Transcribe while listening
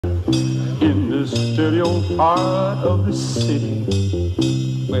part of the city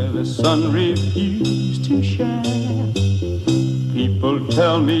where the sun refused to shine. People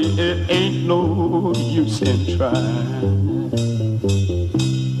tell me it ain't no use in trying.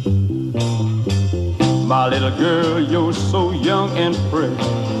 My little girl, you're so young and fresh,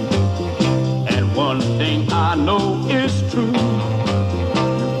 and one thing I know is true,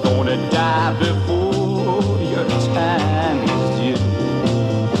 you're gonna die before your time is due.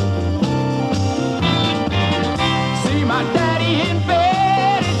 See my daddy in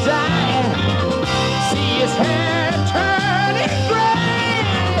bed is dying, see his hair turning gray.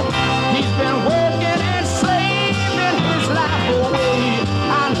 He's been working and slaving his life away.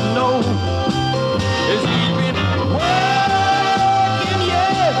 I know as he's been working,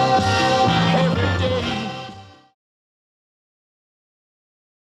 yeah, every day.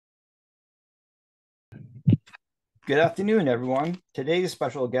 Good afternoon, everyone. Today's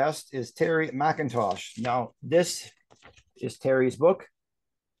special guest is Terry McIntosh. Now, this is Terry's book,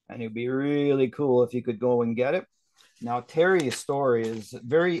 and it'd be really cool if you could go and get it. Now, Terry's story is a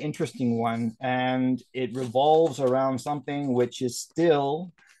very interesting one, and it revolves around something which is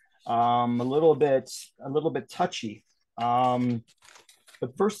still a little bit touchy.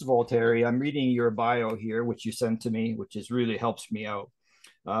 But first of all, Terry, I'm reading your bio here, which you sent to me, which really helps me out.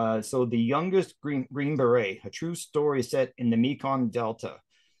 So the youngest Green Beret, a true story set in the Mekong Delta.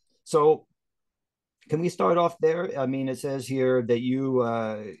 So can we start off there? I mean, it says here that you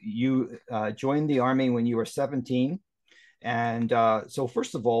joined the Army when you were 17. And so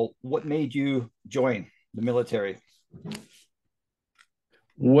first of all, what made you join the military?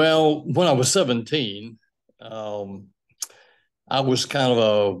 Well, when I was 17, I was kind of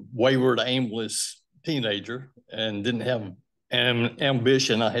a wayward, aimless teenager and didn't have an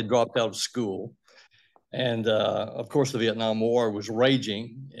ambition. I had dropped out of school. And of course, the Vietnam War was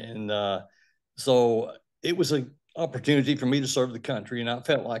raging. And so it was an opportunity for me to serve the country. And I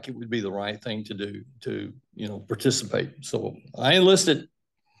felt like it would be the right thing to do to, participate. So I enlisted.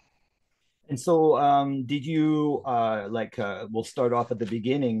 And so did you, we'll start off at the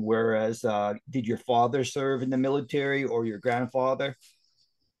beginning, whereas did your father serve in the military or your grandfather?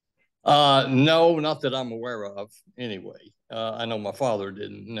 No, not that I'm aware of anyway. I know my father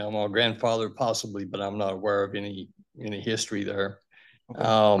didn't. Now my grandfather possibly, but I'm not aware of any history there.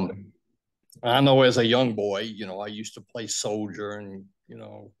 Okay. I know as a young boy, I used to play soldier and,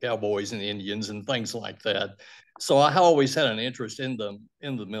 cowboys and Indians and things like that. So I always had an interest in the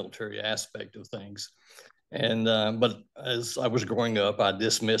military aspect of things. And but as I was growing up, I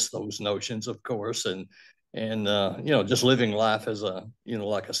dismissed those notions, of course, and just living life as a,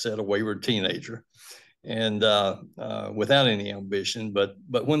 like I said, a wayward teenager, and without any ambition. But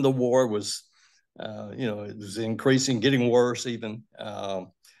when the war was, it was increasing, getting worse even. I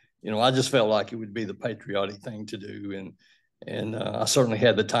just felt like it would be the patriotic thing to do, and I certainly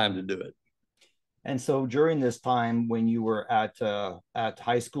had the time to do it. And so during this time when you were at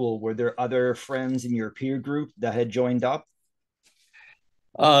high school, were there other friends in your peer group that had joined up?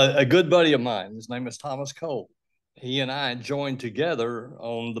 A good buddy of mine, his name is Thomas Cole. He and I joined together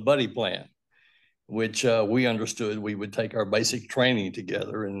on the buddy plan, which we understood we would take our basic training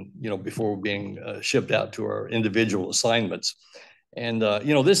together and, before being shipped out to our individual assignments. And,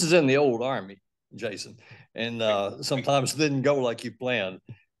 this is in the old Army, Jason, and sometimes didn't go like you planned.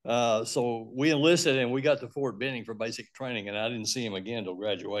 So we enlisted and we got to Fort Benning for basic training, and I didn't see him again until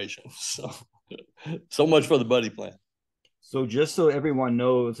graduation. So much for the buddy plan. So just so everyone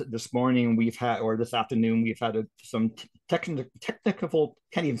knows, this morning we've had, or this afternoon, we've had some technical,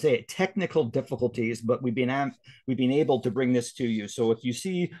 can't even say it, technical difficulties, but we've been able to bring this to you. So if you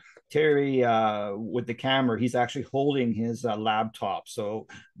see Terry with the camera, he's actually holding his laptop. So,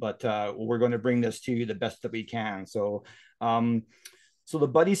 but we're going to bring this to you the best that we can. So, so the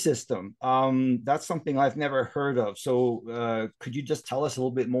buddy system, that's something I've never heard of. So could you just tell us a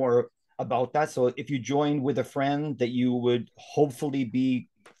little bit more about that? So if you joined with a friend, that you would hopefully be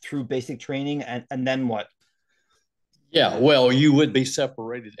through basic training, and then what? Yeah, well, you would be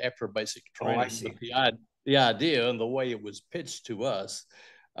separated after basic training. Oh, I see. The idea and the way it was pitched to us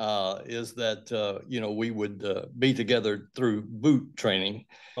is that, we would be together through boot training.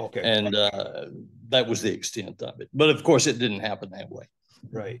 Okay. And that was the extent of it. But of course, it didn't happen that way.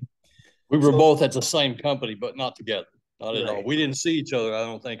 Right. We were both at the same company, but not together. Not at Right. all. We didn't see each other, I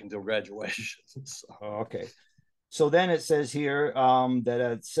don't think, until graduation. So. Okay. So then it says here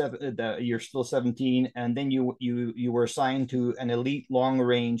that you're still 17, and then you were assigned to an elite long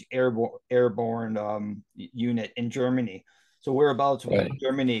range airborne unit in Germany. So whereabouts in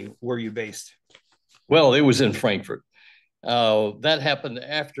Germany were you based? Well, it was in Frankfurt. That happened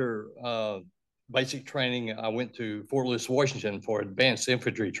after basic training, I went to Fort Lewis, Washington for advanced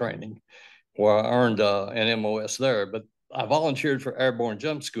infantry training, where I earned an MOS there. But I volunteered for Airborne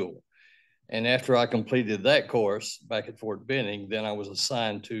Jump School. And after I completed that course back at Fort Benning, then I was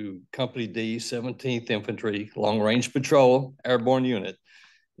assigned to Company D, 17th Infantry Long Range Patrol Airborne Unit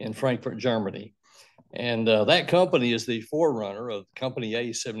in Frankfurt, Germany. And that company is the forerunner of Company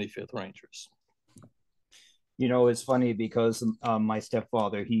A, 75th Rangers. You know, it's funny because my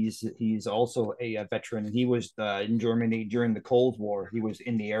stepfather, he's also a veteran, and he was in Germany during the Cold War. He was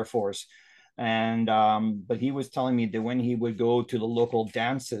in the Air Force, and but he was telling me that when he would go to the local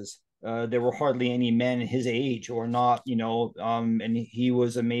dances, there were hardly any men his age or not, you know, and he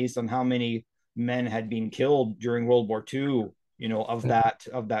was amazed on how many men had been killed during World War II, you know, of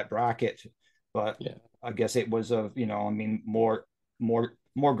that bracket. But yeah, I guess it was of, you know, I mean, more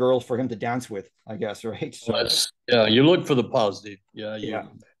girls for him to dance with, I guess, right? So yeah, you look for the positive. Yeah, yeah.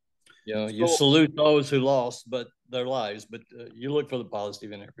 You know, you salute those who lost their lives, but you look for the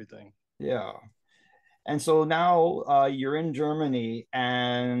positive in everything. Yeah. And so now you're in Germany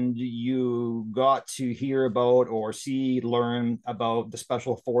and you got to hear about or learn about the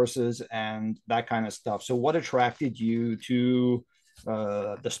special forces and that kind of stuff. So what attracted you to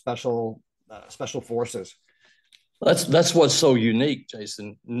the special forces? That's what's so unique,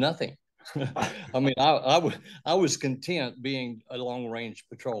 Jason. Nothing. I mean, I was content being a long range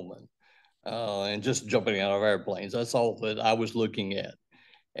patrolman and just jumping out of airplanes. That's all that I was looking at.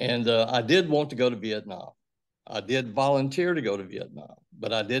 And I did want to go to Vietnam. I did volunteer to go to Vietnam,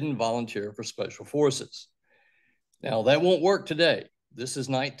 but I didn't volunteer for special forces. Now, that won't work today. This is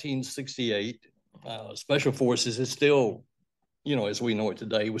 1968. Special forces is still, you know, as we know it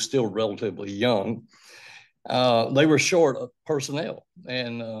today, was still relatively young. They were short of personnel.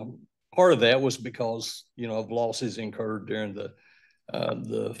 And part of that was because, you know, of losses incurred during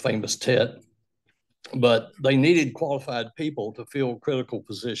the famous Tet. But they needed qualified people to fill critical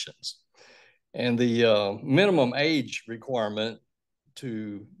positions. And the minimum age requirement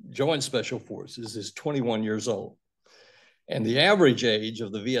to join special forces is 21 years old. And the average age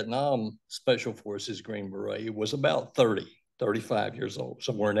of the Vietnam Special Forces Green Beret was about 30, 35 years old,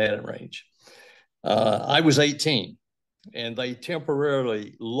 somewhere in that range. I was 18, and they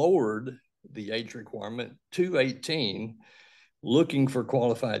temporarily lowered the age requirement to 18, looking for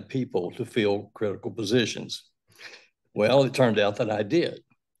qualified people to fill critical positions. Well, it turned out that I did.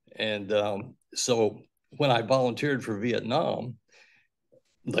 And so when I volunteered for Vietnam,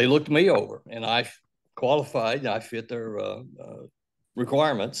 they looked me over and I qualified. I fit their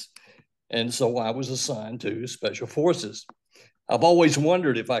requirements. And so I was assigned to Special Forces. I've always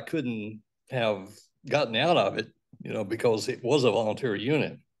wondered if I couldn't have gotten out of it, you know, because it was a volunteer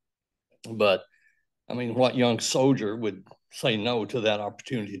unit. But I mean, what young soldier would say no to that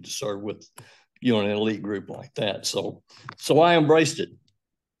opportunity to serve with, you know, an elite group like that? So I embraced it.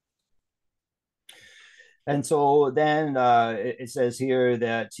 And so then it says here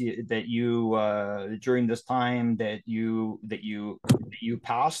that you during this time that you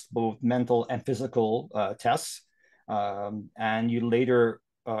passed both mental and physical tests, and you later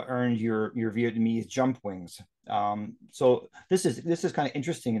earned your Vietnamese jump wings. So this is kind of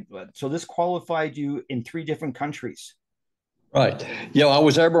interesting. So this qualified you in 3 different countries. Right. Yeah, I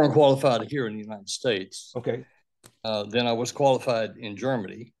was airborne qualified here in the United States. Okay. Then I was qualified in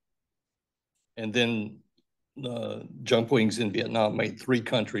Germany, and then jump wings in Vietnam made 3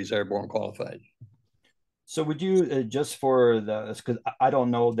 countries airborne qualified. So would you just for because I don't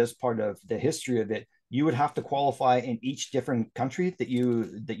know this part of the history of it, you would have to qualify in each different country that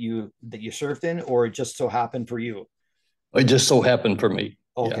you served in, or it just so happened for you? It just so happened for me.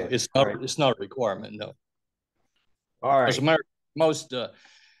 Okay, yeah, it's not a requirement, no. All right. As a matter,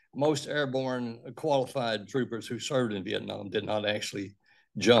 most airborne qualified troopers who served in Vietnam did not actually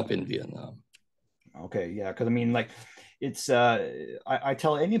jump in Vietnam. Okay, yeah, because I mean, like, it's I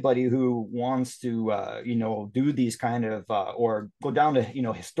tell anybody who wants to you know, do these kind of or go down a, you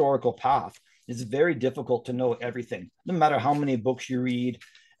know, historical path, it's very difficult to know everything, no matter how many books you read.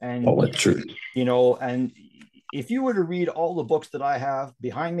 And that's true. You know, and if you were to read all the books that I have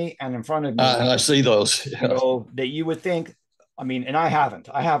behind me and in front of me, I see those. you know, that you would think, I mean, and I haven't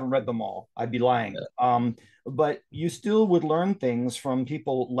read them all. I'd be lying. Yeah. But you still would learn things from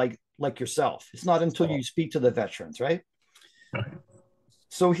people like yourself. It's not until you speak to the veterans, right? Right.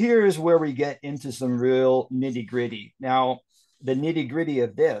 So here's where we get into some real nitty gritty. Now, the nitty gritty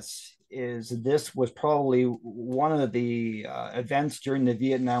of this was probably one of the events during the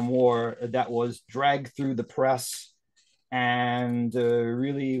Vietnam War that was dragged through the press and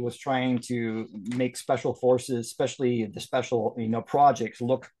really was trying to make special forces, especially the special, you know, projects,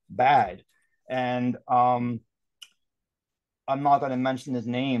 look bad. And I'm not going to mention his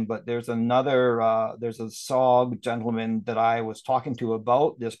name, but there's another, there's a SOG gentleman that I was talking to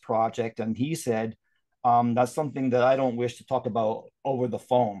about this project, and he said, that's something that I don't wish to talk about over the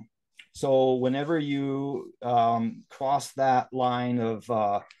phone. So whenever you cross that line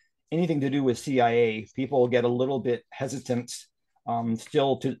of anything to do with CIA, people get a little bit hesitant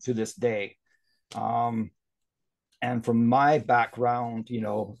still to this day. And from my background,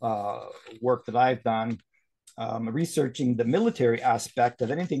 work that I've done, researching the military aspect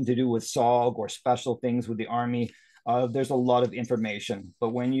of anything to do with SOG or special things with the Army, there's a lot of information. But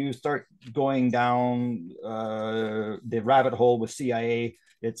when you start going down the rabbit hole with CIA,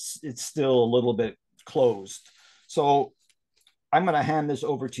 it's still a little bit closed. So I'm going to hand this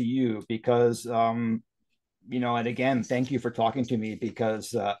over to you because, and again, thank you for talking to me,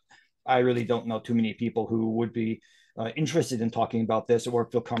 because I really don't know too many people who would be interested in talking about this or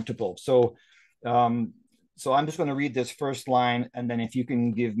feel comfortable. So I'm just going to read this first line, and then if you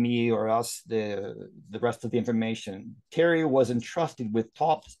can give me or us the rest of the information. Terry was entrusted with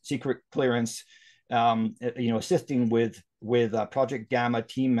top secret clearance, assisting with Project Gamma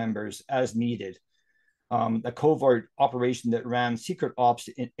team members as needed. A covert operation that ran secret ops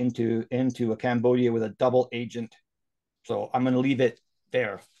into Cambodia with a double agent. So I'm going to leave it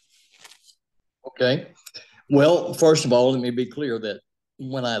there. Okay. Well, first of all, let me be clear that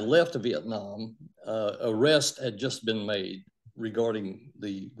when I left Vietnam, arrest had just been made regarding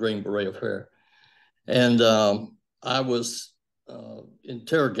the Green Beret affair. And I was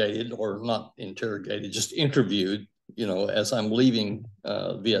interrogated, or not interrogated, just interviewed, as I'm leaving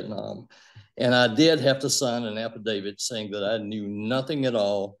Vietnam. And I did have to sign an affidavit saying that I knew nothing at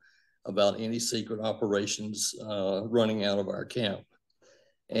all about any secret operations running out of our camp.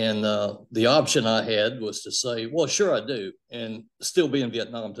 And the option I had was to say, well, sure I do, and still be in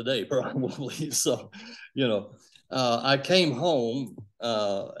Vietnam today, probably. So, I came home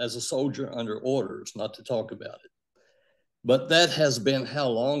as a soldier under orders not to talk about it. But that has been how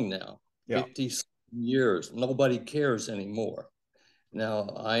long now? Yeah. 50 years. Nobody cares anymore. Now,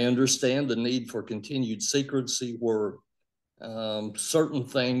 I understand the need for continued secrecy where certain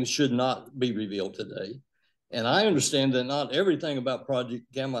things should not be revealed today. And I understand that not everything about Project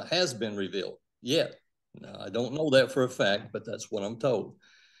Gamma has been revealed yet. Now, I don't know that for a fact, but that's what I'm told.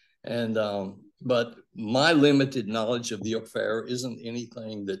 And but my limited knowledge of the affair isn't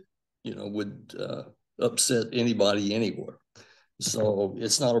anything that would upset anybody anywhere. So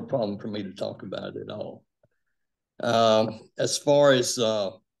it's not a problem for me to talk about it at all. As far as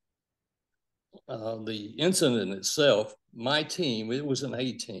the incident itself, my team, it was an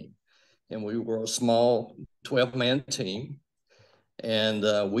A team, and we were a small 12-man team. And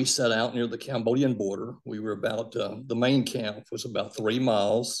we set out near the Cambodian border. We were about, the main camp was about 3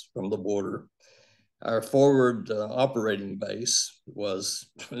 miles from the border. Our forward operating base was,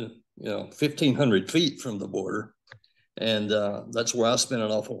 1,500 feet from the border. And that's where I spent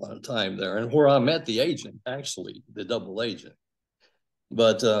an awful lot of time there, and where I met the agent, actually, the double agent.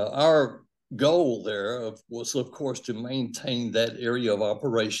 But our goal there was, of course, to maintain that area of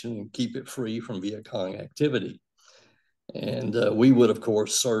operation and keep it free from Viet Cong activity. And we would, of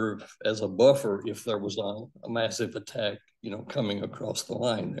course, serve as a buffer if there was a massive attack, coming across the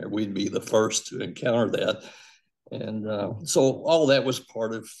line there. We'd be the first to encounter that. And so all that was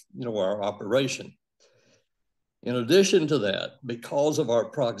part of, our operation. In addition to that, because of our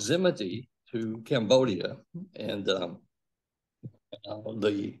proximity to Cambodia and the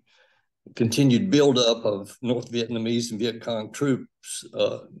continued buildup of North Vietnamese and Viet Cong troops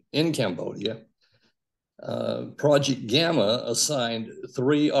in Cambodia, Project Gamma assigned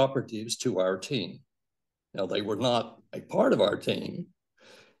 3 operatives to our team. Now, they were not a part of our team.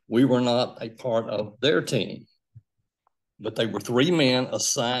 We were not a part of their team. But they were 3 men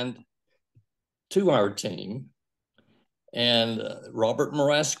assigned to our team. And Robert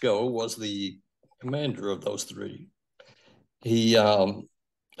Marasco was the commander of those 3. He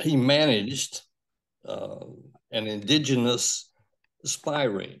managed an indigenous spy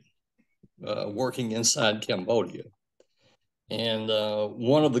ring working inside Cambodia. And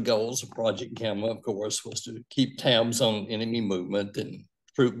one of the goals of Project Gamma, of course, was to keep tabs on enemy movement and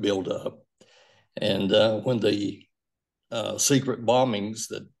troop buildup. And when the secret bombings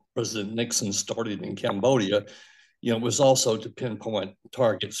that President Nixon started in Cambodia, was also to pinpoint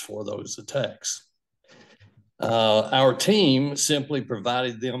targets for those attacks. Our team simply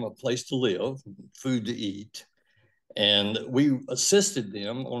provided them a place to live, food to eat, and we assisted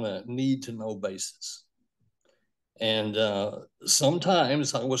them on a need-to-know basis. And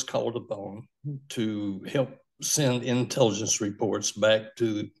sometimes I was called upon to help send intelligence reports back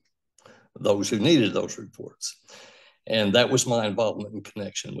to those who needed those reports. And that was my involvement in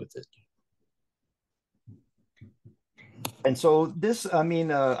connection with it. And so this, I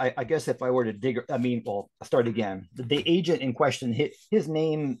mean, I guess if I were to dig, I mean, well, I'll start again. The agent in question, his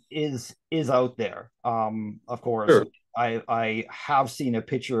name is out there. Of course, sure. I have seen a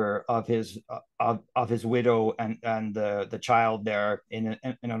picture of his widow and the child there in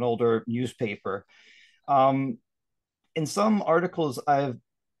an older newspaper. In some articles and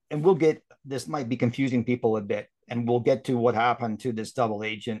we'll get, this might be confusing people a bit, and we'll get to what happened to this double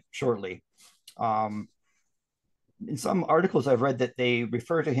agent shortly. In some articles I've read that they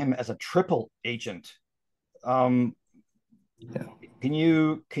refer to him as a triple agent. Yeah. Can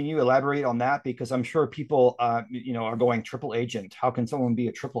you elaborate on that? Because I'm sure people, are going triple agent. How can someone be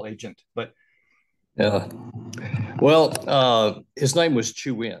a triple agent? But yeah, well, his name was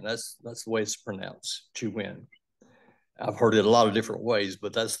Chuyen. That's the way it's pronounced, Chuyen. I've heard it a lot of different ways,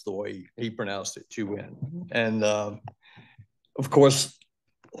 but that's the way he pronounced it, Chuyen. And of course,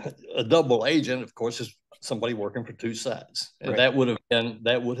 a double agent, of course, is somebody working for two sides. And right.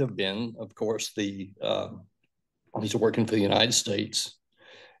 that would have been, of course, he's working for the United States,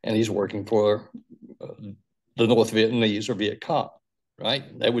 and he's working for the North Vietnamese or Viet Cong,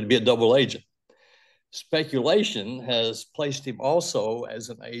 right? That would be a double agent. Speculation has placed him also as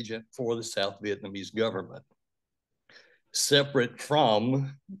an agent for the South Vietnamese government, separate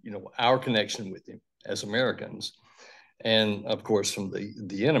from, our connection with him as Americans, and of course from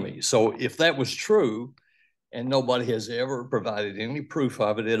the enemy. So if that was true, and nobody has ever provided any proof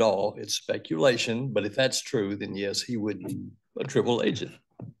of it at all, it's speculation. But if that's true, then yes, he would be a triple agent.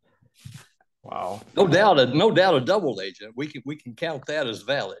 Wow. No doubt a double agent. We can count that as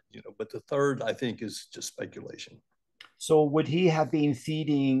valid, but the third, I think, is just speculation. So would he have been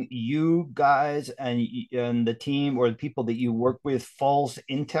feeding you guys and the team or the people that you work with false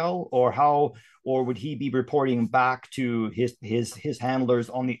intel, or would he be reporting back to his handlers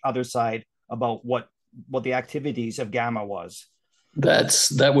on the other side about what the activities of Gamma was?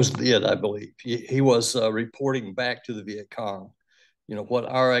 That was it, I believe. He was reporting back to the Viet Cong, what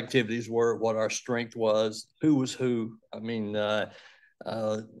our activities were, what our strength was, who was who. I mean,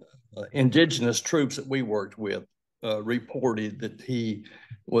 indigenous troops that we worked with reported that he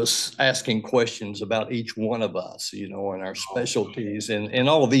was asking questions about each one of us, and our specialties and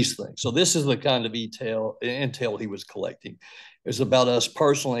all of these things. So this is the kind of intel he was collecting. It was about us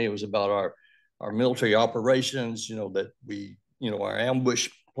personally. It was about our military operations, that we, our ambush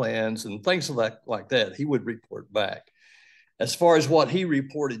plans and things like that. He would report back. As far as what he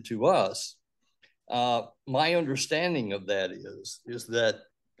reported to us, my understanding of that is that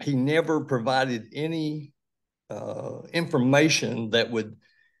he never provided any information that would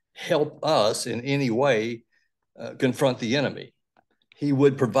help us in any way confront the enemy. He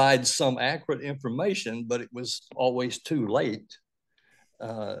would provide some accurate information, but it was always too late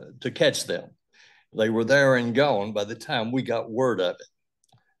to catch them. They were there and gone by the time we got word of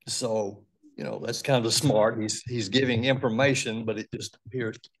it. So, that's kind of smart. He's giving information, but it just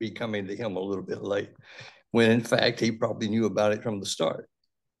appears to be coming to him a little bit late, when in fact he probably knew about it from the start.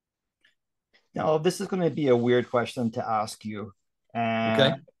 Now, this is going to be a weird question to ask you.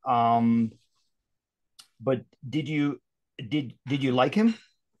 Okay. But did you like him?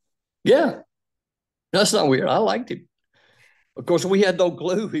 Yeah, that's not weird. I liked him. Of course, we had no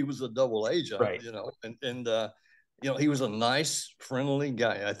clue he was a double agent, right. And he was a nice, friendly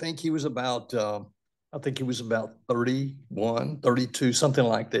guy. I think he was about 31, 32, something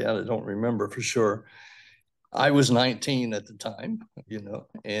like that. I don't remember for sure. I was 19 at the time,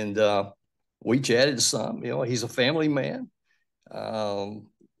 and we chatted some. He's a family man.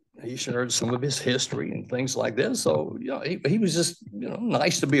 He shared some of his history and things like that. So, he was just,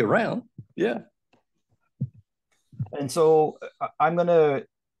 nice to be around. Yeah. And so I'm going to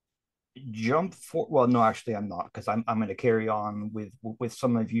jump for, well, no, actually I'm not, because I'm going to carry on with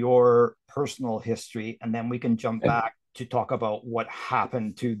some of your personal history, and then we can jump back to talk about what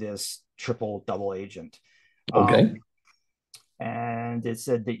happened to this triple double agent. Okay. And it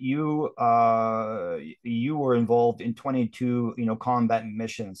said that you were involved in 22 combat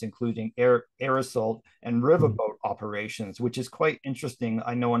missions, including air assault and riverboat operations, which is quite interesting.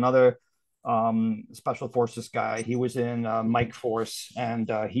 I know another special forces guy. He was in Mike Force, and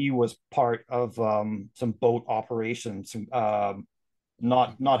he was part of some boat operations,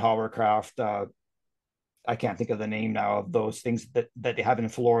 not hovercraft. I can't think of the name now of those things that they have in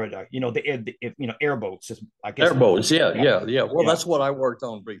Florida. Airboats. I guess airboats. Yeah. Well, that's what I worked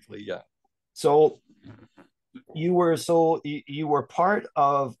on briefly. Yeah. So you were part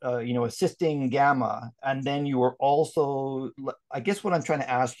of assisting Gamma, and then you were also. I guess what I'm trying to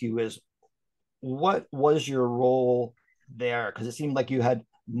ask you is, what was your role there? Because it seemed like you had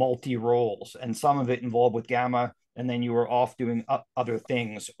multi roles, and some of it involved with Gamma, and then you were off doing other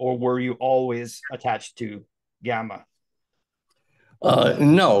things, or were you always attached to Gamma?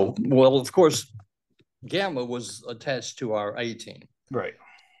 No. Well, of course, Gamma was attached to our A team. Right.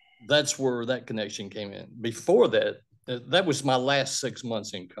 That's where that connection came in. Before that, that was my last 6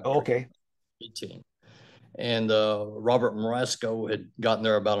 months in country. Okay. A team. And Robert Marasco had gotten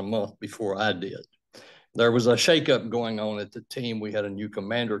there about a month before I did. There was a shakeup going on at the team. We had a new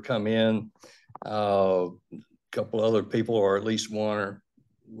commander come in. A couple other people, or at least one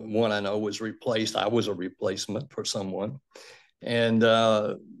I know was replaced. I was a replacement for someone. And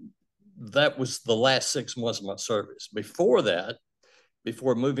that was the last 6 months of my service. Before that,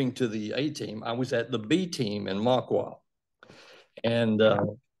 before moving to the A team, I was at the B team in Makwa. And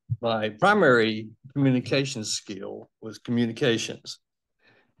my primary communication skill was communications.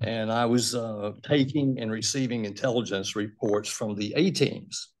 And I was taking and receiving intelligence reports from the A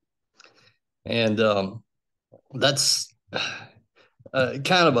teams. And that's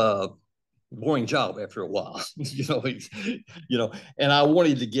kind of a boring job after a while, and I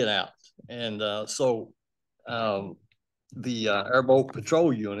wanted to get out. And so the Airboat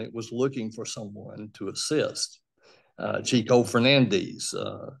Patrol Unit was looking for someone to assist. Chico Fernandez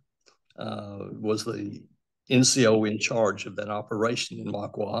was the NCO in charge of that operation in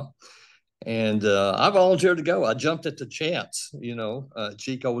Makwa. And I volunteered to go. I jumped at the chance.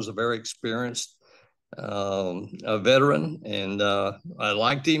 Chico was a very experienced a veteran, and I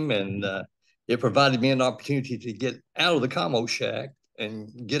liked him, and it provided me an opportunity to get out of the Camo shack and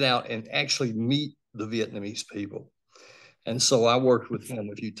get out and actually meet the Vietnamese people. And so I worked with him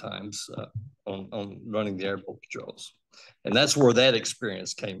a few times on running the airboat patrols. And that's where that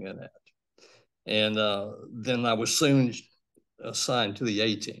experience came in at. And then I was soon assigned to the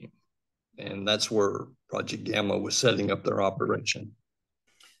A team. And that's where Project Gamma was setting up their operation.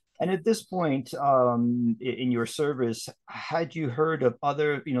 And at this point in your service, had you heard of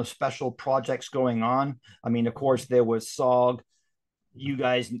other, special projects going on? I mean, of course, there was SOG. You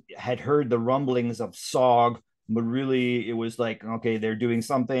guys had heard the rumblings of SOG, but really it was like, okay, they're doing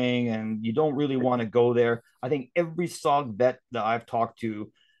something and you don't really want to go there. I think every SOG vet that I've talked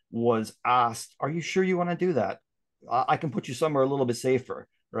to was asked, are you sure you want to do that? I can put you somewhere a little bit safer,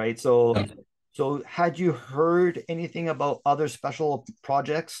 right? So had you heard anything about other special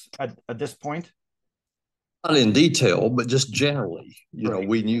projects at this point? Not in detail, but just generally, Right.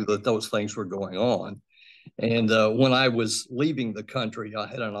 we knew that those things were going on. And when I was leaving the country, I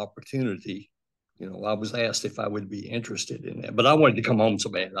had an opportunity. I was asked if I would be interested in that, but I wanted to come home so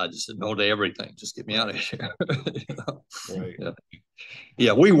bad. I just said no to everything. Just get me out of here. Right.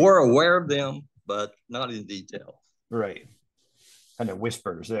 Yeah, we were aware of them, but not in detail. Right. Kind of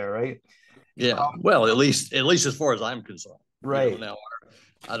whispers there, right? Yeah. Well, at least as far as I'm concerned. Right. Now,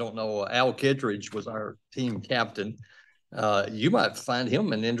 I don't know. Al Kittredge was our team captain. You might find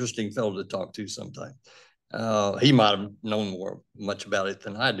him an interesting fellow to talk to sometime. He might have known much about it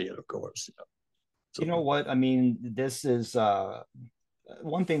than I did, of course. So, you know what? I mean, this is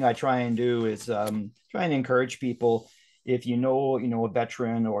one thing I try and do is try and encourage people. If you know a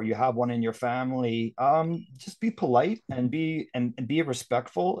veteran or you have one in your family, just be polite and be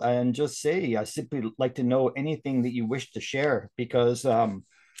respectful, and just say, I simply like to know anything that you wish to share, because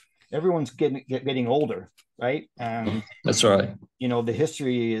everyone's getting older, right? And that's right. The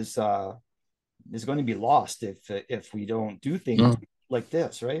history is going to be lost if we don't do things like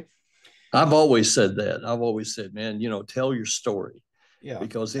this, right? I've always said that. I've always said, man, tell your story. Yeah.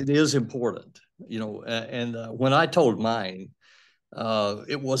 Because it is important, and when I told mine,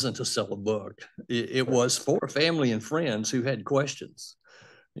 it wasn't to sell a book. It was for family and friends who had questions,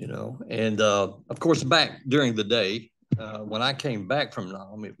 and of course, back during the day, when I came back from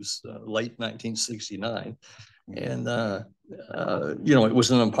Nam, it was late 1969. And, it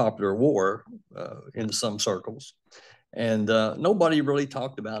was an unpopular war in some circles. And nobody really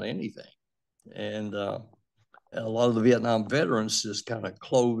talked about anything. And a lot of the Vietnam veterans just kind of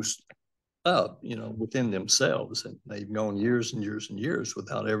closed up, within themselves. And they've gone years and years and years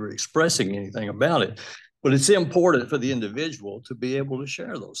without ever expressing anything about it. But it's important for the individual to be able to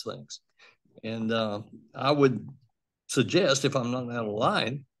share those things. And I would suggest, if I'm not out of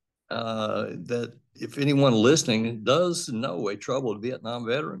line, that if anyone listening does know a troubled Vietnam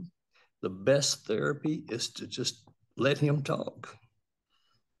veteran, the best therapy is to just let him talk.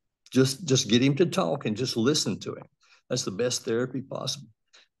 Just get him to talk and just listen to him. That's the best therapy possible.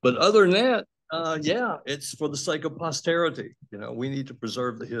 But other than that, it's for the sake of posterity. We need to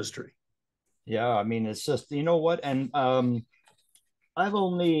preserve the history. Yeah, I mean, it's just, you know what? And I've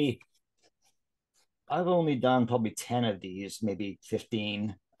only I've only done probably 10 of these, maybe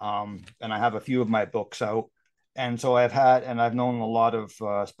 15. And I have a few of my books out. And so I've known a lot of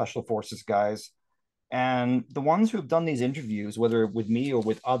special forces guys. And the ones who've done these interviews, whether with me or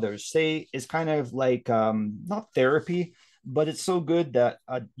with others, say it's kind of like not therapy, but it's so good that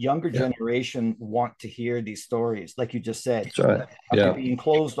a younger generation want to hear these stories, like you just said. That's right. After being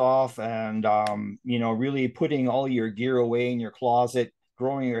closed off and really putting all your gear away in your closet,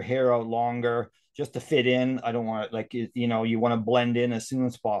 growing your hair out longer just to fit in. I don't want to you want to blend in as soon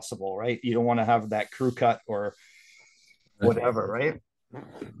as possible, right? You don't want to have that crew cut or whatever, right?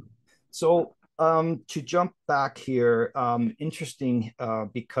 So to jump back here, interesting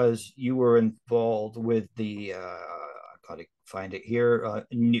because you were involved with the I gotta find it here.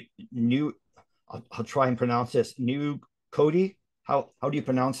 New I'll try and pronounce this. New Cody. How do you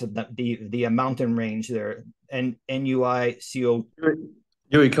pronounce it? The mountain range there. Nuico.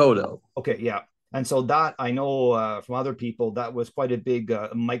 Nuicoto. Okay, yeah. And so that I know from other people that was quite a big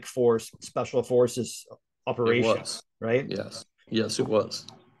Mike Force Special Forces operation, right? Yes, it was.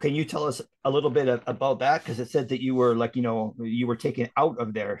 Can you tell us a little bit about that? Because it said that you were you were taken out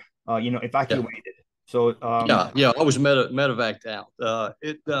of there, evacuated. Yeah. So I was medevaced out.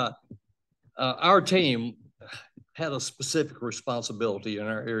 Our team had a specific responsibility in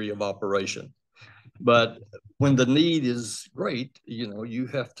our area of operation, but when the need is great, you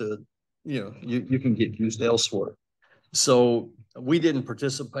have to, you can get used elsewhere. So we didn't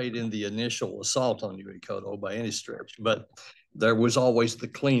participate in the initial assault on Nuicoto by any stretch, but there was always the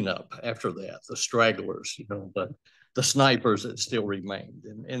cleanup after that, the stragglers, the snipers that still remained.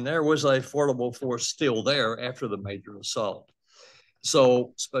 And there was a formidable force still there after the major assault.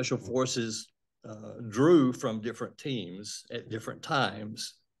 So Special Forces drew from different teams at different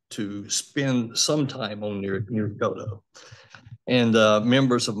times to spend some time on Nuicoto. And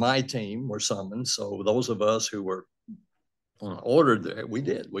members of my team were summoned. So those of us who were ordered there, we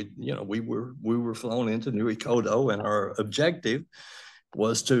did. We were flown into Nuicoto, and our objective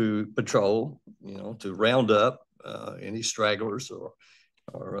was to patrol, to round up any stragglers or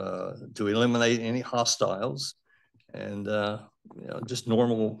to eliminate any hostiles, and just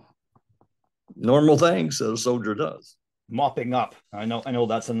normal things that a soldier does. Mopping up. I know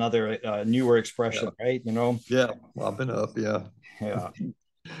that's another newer expression, right? Yeah, mopping up. Yeah. Yeah.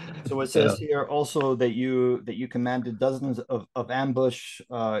 So it says here also that you commanded dozens of ambush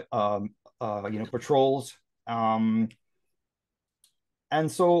patrols. And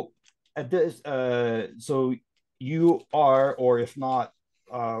so at this so you are, or if not,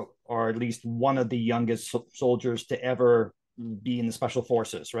 or at least one of the youngest soldiers to ever be in the Special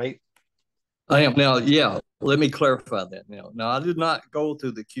Forces, right? I am now. Yeah, let me clarify that now. Now, I did not go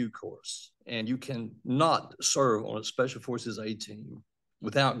through the Q course, and you can not serve on a Special Forces A team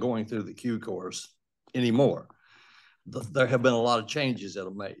without going through the Q course anymore. There have been a lot of changes that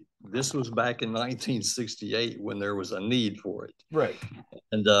are made. This was back in 1968 when there was a need for it. Right.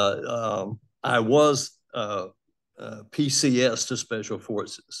 And I was PCS to Special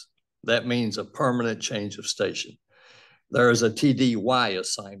Forces. That means a permanent change of station. There is a TDY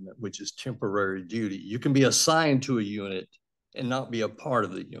assignment, which is temporary duty. You can be assigned to a unit and not be a part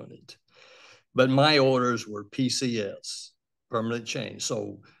of the unit. But my orders were PCS, permanent change.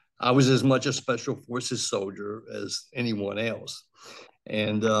 So I was as much a Special Forces soldier as anyone else.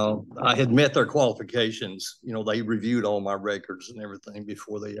 And I had met their qualifications. They reviewed all my records and everything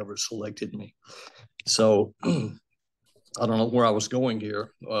before they ever selected me. So I don't know where I was going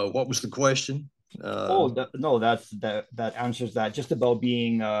here. What was the question? No, that answers that. Just about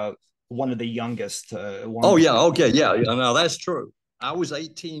being one of the youngest. Okay, yeah. No, that's true. I was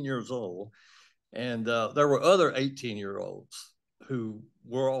 18 years old, and there were other 18-year-olds who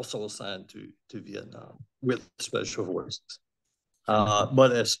were also assigned to Vietnam with Special Forces.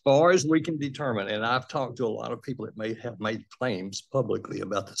 But as far as we can determine, and I've talked to a lot of people that may have made claims publicly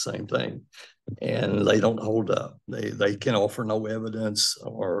about the same thing, and they don't hold up. They can offer no evidence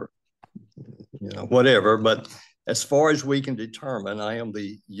or whatever. But as far as we can determine, I am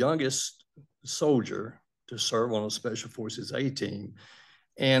the youngest soldier to serve on a Special Forces A team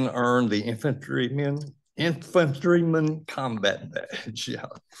and earn the infantryman combat badge.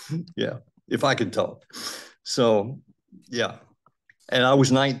 Yeah, if I could talk. So, yeah. And I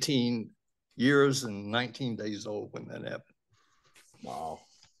was 19 years and 19 days old when that happened. Wow.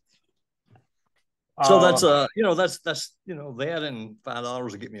 So that's that and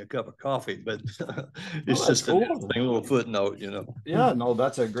 $5 to get me a cup of coffee, but it's just cool. A little footnote, Yeah, no,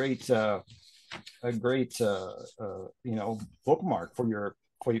 that's a great bookmark for your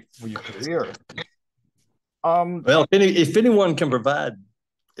career. Well, if anyone can provide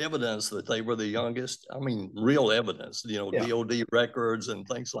evidence that they were the youngest. I mean, real evidence, you know, DOD records and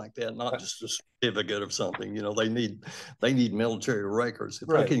things like that, not just a certificate of something. You know, they need military records. If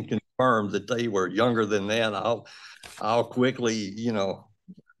they can confirm that they were younger than that, I'll quickly, you know,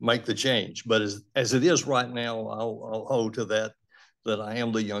 make the change. But as it is right now, I'll hold to that I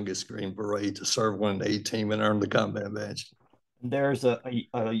am the youngest Green Beret to serve 1A team and earn the combat badge. There's a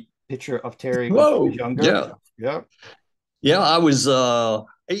picture of Terry when he was younger. Yeah, I was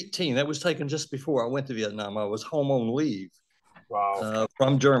 18. That was taken just before I went to Vietnam. I was home on leave. Wow.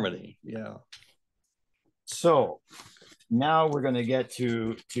 From Germany. Yeah. So now we're going to get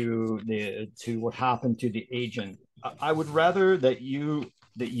to what happened to the agent. I would rather that you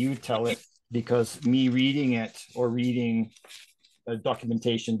tell it, because me reading it or reading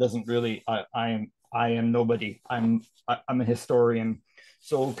documentation doesn't really. I am nobody. I'm a historian.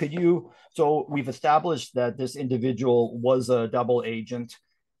 So so we've established that this individual was a double agent,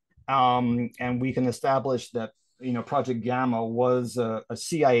 and we can establish that, you know, Project Gamma was a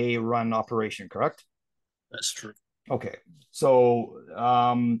CIA run operation, correct? That's true. Okay. So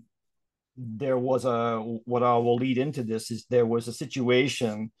there was what I will lead into this is there was a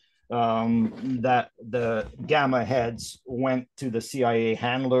situation that the Gamma heads went to the CIA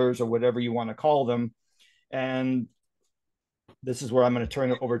handlers, or whatever you want to call them, and this is where I'm going to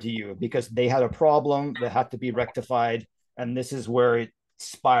turn it over to you, because they had a problem that had to be rectified, and this is where it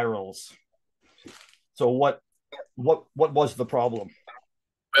spirals. So what was the problem?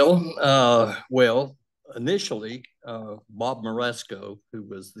 Well, initially, Bob Marasco, who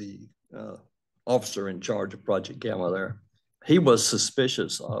was the officer in charge of Project Gamma there, he was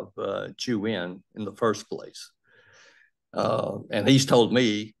suspicious of Chuyen in the first place. And he's told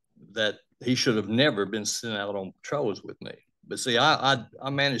me that he should have never been sent out on patrols with me. But see, I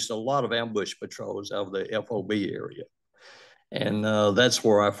managed a lot of ambush patrols out of the FOB area. And that's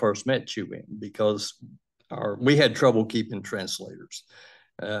where I first met Chuyen, because we had trouble keeping translators.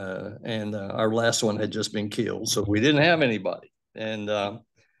 And our last one had just been killed, so we didn't have anybody. And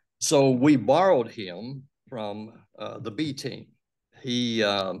so we borrowed him from the B team.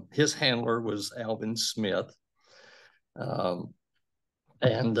 His handler was Alvin Smith.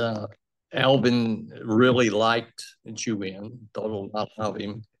 And Alvin really liked Chuyen, thought a lot of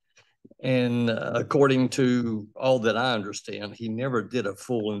him. And according to all that I understand, he never did a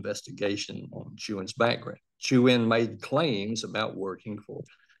full investigation on Chuyen's background. Chuyen made claims about working for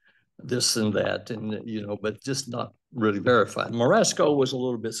this and that, and you know, but just not really verified. Marasco was a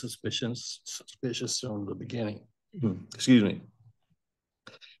little bit suspicious from the beginning. Excuse me.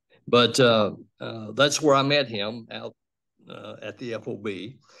 But that's where I met him, out at the FOB,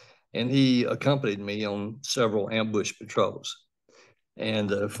 and he accompanied me on several ambush patrols.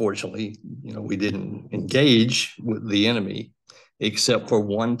 And fortunately, you know, we didn't engage with the enemy except for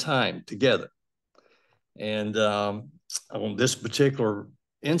one time together. And on this particular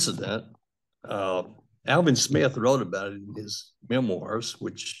incident, Alvin Smith wrote about it in his memoirs,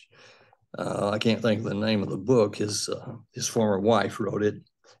 which I can't think of the name of the book. His former wife wrote it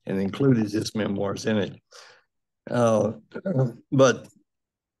and included his memoirs in it. But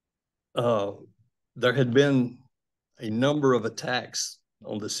there had been a number of attacks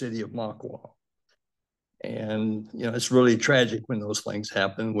on the city of Makwa. And, you know, it's really tragic when those things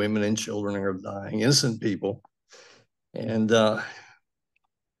happen. Women and children are dying, innocent people. And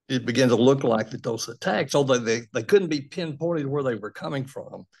it began to look like that those attacks, although they couldn't be pinpointed where they were coming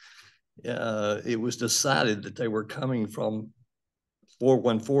from, it was decided that they were coming from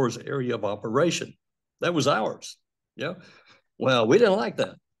 414's area of operation. That was ours. Yeah. Well, we didn't like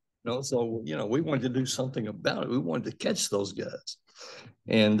that. No, so, you know, we wanted to do something about it. We wanted to catch those guys.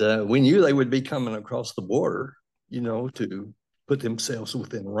 And we knew they would be coming across the border, you know, to put themselves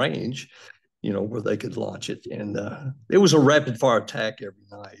within range, you know, where they could launch it. And it was a rapid fire attack every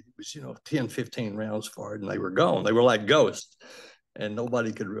night. It was, you know, 10, 15 rounds fired, and they were gone. They were like ghosts, and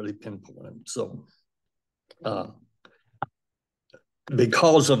nobody could really pinpoint them. So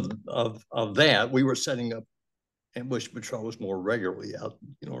because of that, we were setting up ambush patrols more regularly out,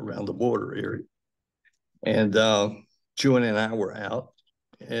 you know, around the border area. And Chuyen and I were out,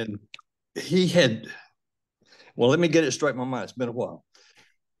 and he had, well, let me get it straight in my mind. It's been a while.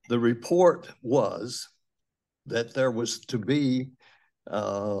 The report was that there was to be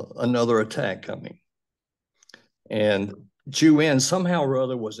another attack coming. And Chuyen somehow or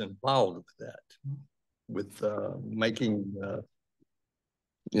other was involved with that, with making,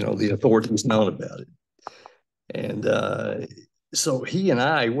 you know, the authorities known about it. And so he and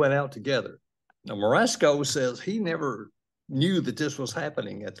I went out together. Now, Marasco says he never knew that this was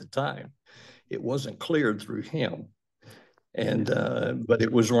happening at the time. It wasn't cleared through him. And but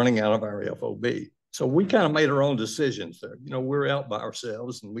it was running out of our FOB. So we kind of made our own decisions there. You know, we're out by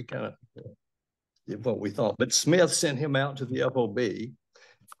ourselves and we kind of did what we thought. But Smith sent him out to the FOB,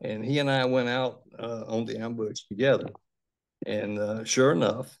 and he and I went out on the ambush together. And sure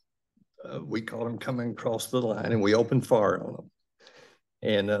enough, we caught them coming across the line, and we opened fire on them.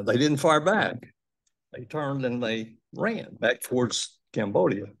 And they didn't fire back. They turned and they ran back towards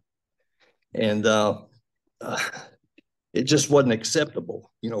Cambodia. And it just wasn't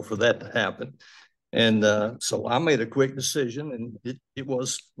acceptable, you know, for that to happen. And so I made a quick decision, and it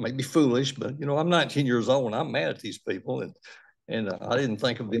was maybe foolish, but, you know, I'm 19 years old and I'm mad at these people. And I didn't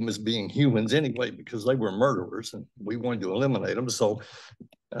think of them as being humans anyway, because they were murderers and we wanted to eliminate them. So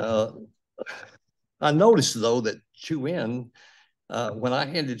I noticed, though, that Chuyen, when I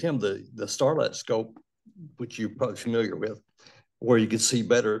handed him the Starlight scope, which you're probably familiar with, where you could see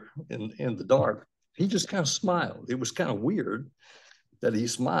better in the dark, he just kind of smiled. It was kind of weird that he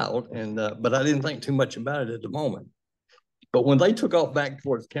smiled, and but I didn't think too much about it at the moment. But when they took off back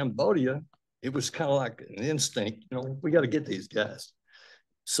towards Cambodia, it was kind of like an instinct, you know, we got to get these guys.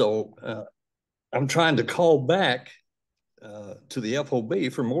 So I'm trying to call back to the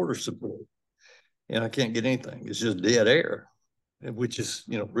FOB for mortar support, and I can't get anything. It's just dead air, which is,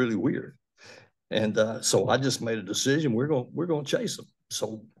 you know, really weird. And so I just made a decision. We're going to chase them.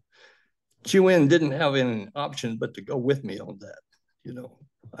 So Chuyen didn't have any option but to go with me on that. You know,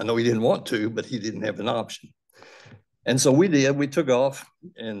 I know he didn't want to, but he didn't have an option. And so we did. We took off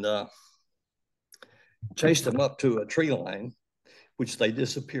and chased them up to a tree line, which they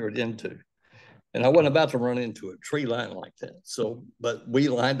disappeared into. And I wasn't about to run into a tree line like that. So, but we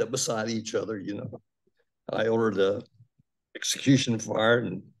lined up beside each other, you know. I ordered a execution fire,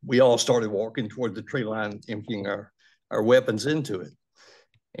 and we all started walking toward the tree line, emptying our weapons into it.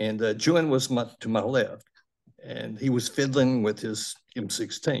 And Chuyen was to my left, and he was fiddling with his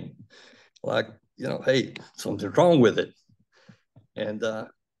M16, like, you know, hey, something's wrong with it. And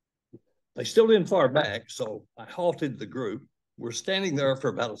they still didn't fire back, so I halted the group. We're standing there for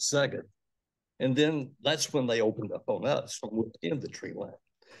about a second, and then that's when they opened up on us from within the tree line.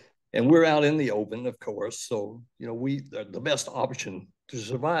 And we're out in the open, of course. So, you know, the best option to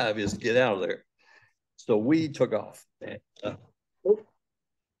survive is to get out of there. So we took off. And, you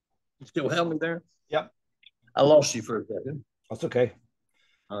still have me there? Yep. I lost you for a second. That's okay.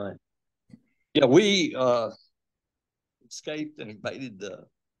 All right. Yeah, we escaped and evaded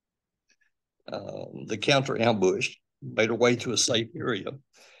the counter ambush, made our way to a safe area.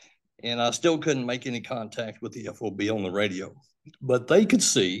 And I still couldn't make any contact with the FOB on the radio, but they could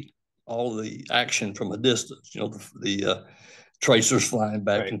see all the action from a distance, you know, the tracers flying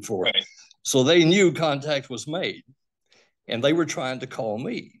back and forth. Right. So they knew contact was made, and they were trying to call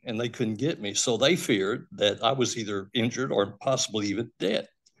me, and they couldn't get me. So they feared that I was either injured or possibly even dead.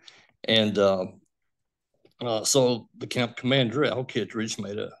 And so the camp commander, Al Kittredge,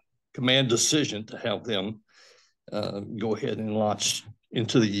 made a command decision to have them go ahead and launch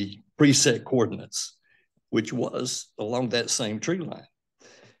into the preset coordinates, which was along that same tree line.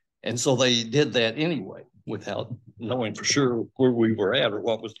 And so they did that anyway, without knowing for sure where we were at or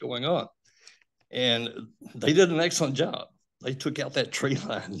what was going on. And they did an excellent job. They took out that tree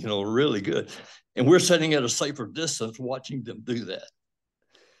line, you know, really good. And we're sitting at a safer distance watching them do that.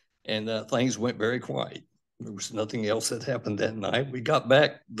 And things went very quiet. There was nothing else that happened that night. We got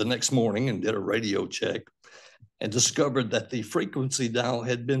back the next morning and did a radio check and discovered that the frequency dial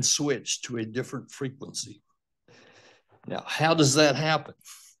had been switched to a different frequency. Now, how does that happen?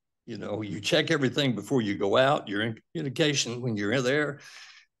 You know, you check everything before you go out. You're in communication when you're in there.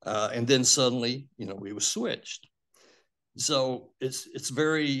 And then suddenly, you know, it was switched. So it's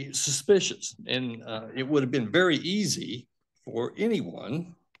very suspicious. And it would have been very easy for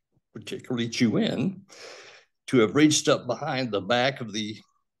anyone, particularly Chuyen, to have reached up behind the back of the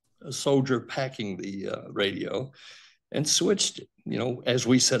soldier packing the radio and switched it, you know, as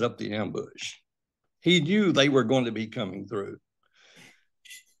we set up the ambush. He knew they were going to be coming through.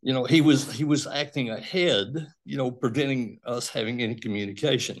 You know, he was acting ahead, you know, preventing us having any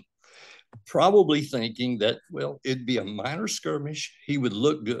communication, probably thinking that, well, it'd be a minor skirmish. He would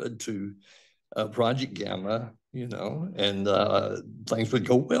look good to Project Gamma, you know, and things would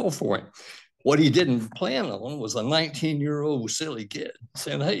go well for him. What he didn't plan on was a 19-year-old silly kid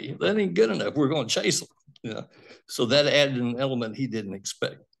saying, hey, that ain't good enough. We're going to chase him. You know? So that added an element he didn't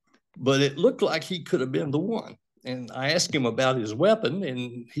expect. But it looked like he could have been the one. And I asked him about his weapon,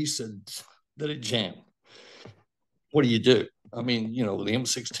 and he said that it jammed. What do you do? I mean, you know, the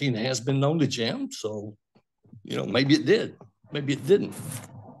M16 has been known to jam. So, you know, maybe it did. Maybe it didn't.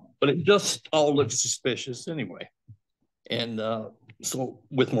 But it just all looked suspicious anyway. And so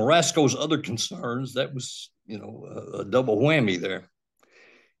with Marasco's other concerns, that was, a double whammy there.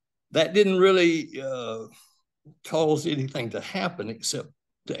 That didn't really cause anything to happen except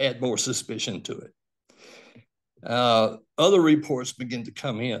to add more suspicion to it. Other reports began to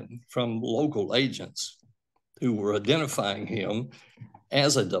come in from local agents who were identifying him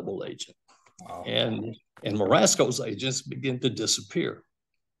as a double agent. Wow. And Marasco's agents began to disappear.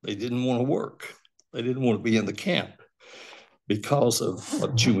 They didn't want to work. They didn't want to be in the camp because of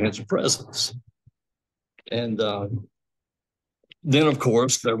Chuyen's presence. And then, of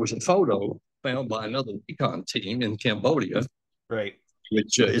course, there was a photo found by another recon team in Cambodia. Right.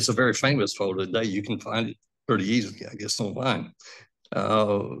 Which it's a very famous photo today. You can find it pretty easily, I guess, online.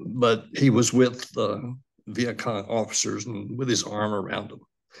 But he was with Viet Cong officers and with his arm around them.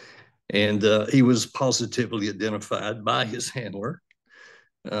 And he was positively identified by his handler,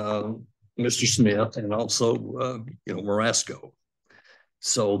 Mr. Smith, and also, Marasco.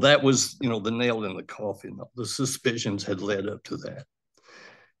 So that was, the nail in the coffin. The suspicions had led up to that.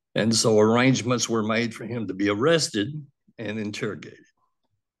 And so arrangements were made for him to be arrested and interrogated.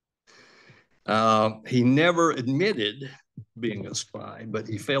 He never admitted being a spy, but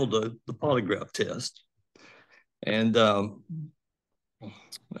he failed the polygraph test. And from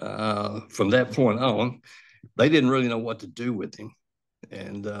that point on, they didn't really know what to do with him.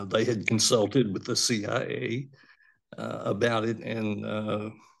 And they had consulted with the CIA about it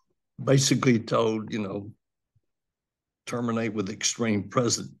and basically told, terminate with extreme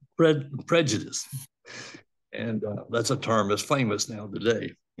prejudice. And that's a term that's famous now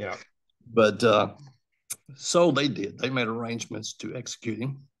today. Yeah. But so they did. They made arrangements to execute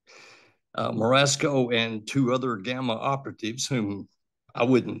him. Marasco and two other Gamma operatives, whom I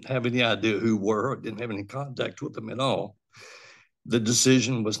wouldn't have any idea who were, or didn't have any contact with them at all. The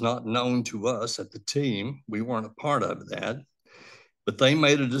decision was not known to us at the team. We weren't a part of that. But they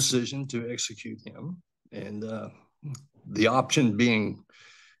made a decision to execute him. And the option being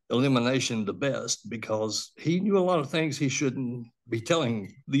elimination the best, because he knew a lot of things he shouldn't be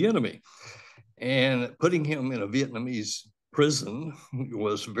telling the enemy. And putting him in a Vietnamese prison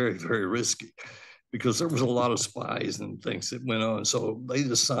was very, very risky because there was a lot of spies and things that went on. So they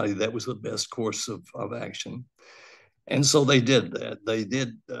decided that was the best course of action. And so they did that. They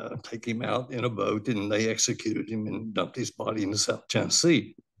did take him out in a boat and they executed him and dumped his body in the South China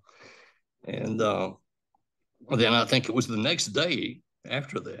Sea. And then I think it was the next day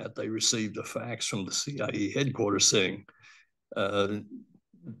after that, they received a fax from the CIA headquarters saying,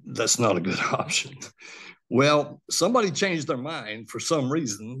 that's not a good option. Well, somebody changed their mind for some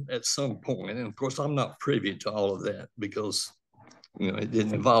reason at some point. And of course, I'm not privy to all of that because, it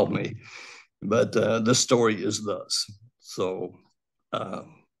didn't involve me. But the story is thus. So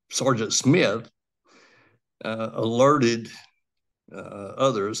Sergeant Smith alerted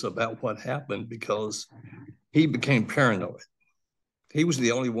others about what happened because he became paranoid. He was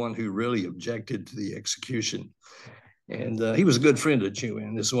the only one who really objected to the execution. And he was a good friend of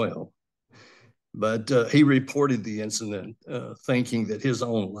Chuyen as well. But he reported the incident thinking that his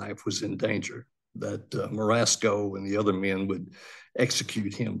own life was in danger, that Marasco and the other men would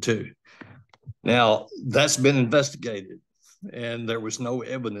execute him too. Now, that's been investigated, and there was no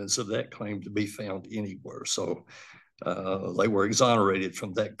evidence of that claim to be found anywhere. So they were exonerated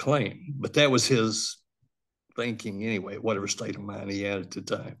from that claim. But that was his thinking anyway, whatever state of mind he had at the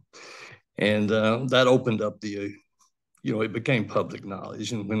time. And that opened up the, it became public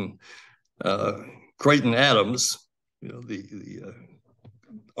knowledge. And when Creighton Adams, the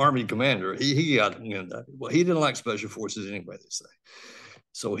Army commander, he got wind of it. Well, he didn't like special forces anyway, they say.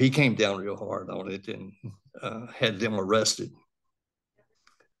 So he came down real hard on it and had them arrested.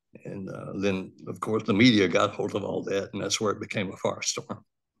 And then, of course, the media got hold of all that, and that's where it became a firestorm.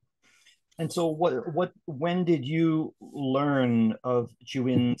 And so when did you learn of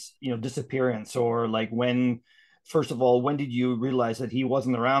Chuyen's, disappearance, or first of all, when did you realize that he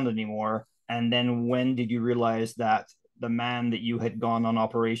wasn't around anymore? And then when did you realize that the man that you had gone on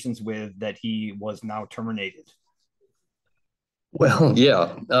operations with, that he was now terminated? Well,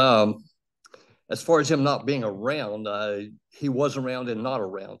 yeah. As far as him not being around, he was around and not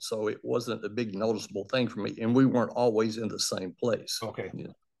around. So it wasn't a big noticeable thing for me. And we weren't always in the same place. Okay.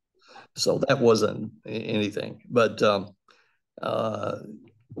 So that wasn't anything. But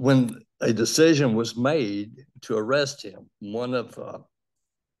when a decision was made to arrest him, one of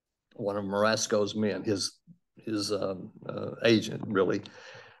Marasco's men, his agent, really,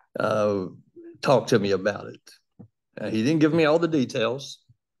 talked to me about it. He didn't give me all the details,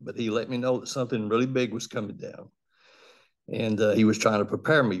 but he let me know that something really big was coming down. And he was trying to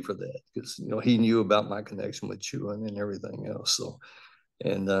prepare me for that because, you know, he knew about my connection with Chuyen and everything else. So,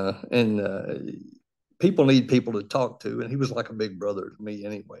 and people need people to talk to, and he was like a big brother to me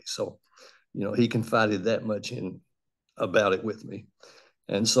anyway. So, you know, he confided that much in about it with me.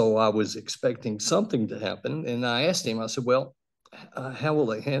 And so I was expecting something to happen. And I asked him, I said, well, how will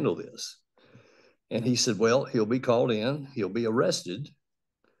they handle this? And he said, well, he'll be called in, he'll be arrested,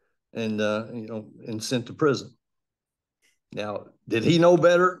 and, you know, and sent to prison. Now, did he know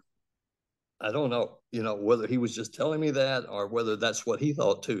better? I don't know, you know, whether he was just telling me that or whether that's what he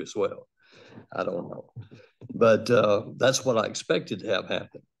thought too as well. I don't know. But that's what I expected to have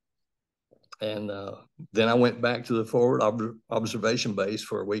happen. And then I went back to the forward observation base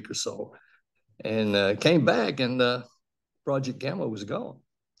for a week or so and came back, and Project Gamma was gone.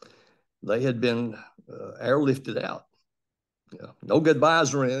 They had been airlifted out. You know, no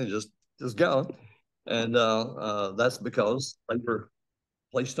goodbyes or anything, just gone. And that's because they were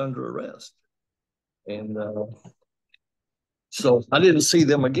placed under arrest. And so I didn't see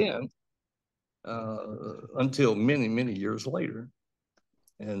them again until many, many years later.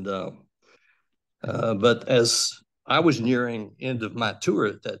 And but as I was nearing end of my tour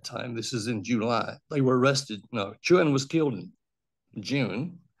at that time, this is in July, they were arrested. No, Chuyen was killed in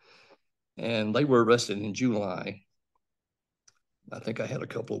June, and they were arrested in July. I think I had a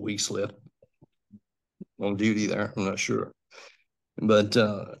couple of weeks left on duty there. I'm not sure. But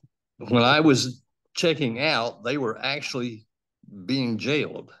when I was checking out, they were actually being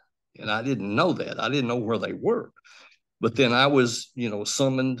jailed. And I didn't know that. I didn't know where they were. But then I was, you know,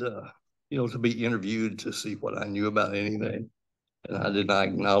 summoned, you know, to be interviewed to see what I knew about anything. And I did not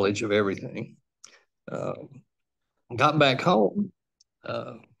acknowledge of everything. Got back home.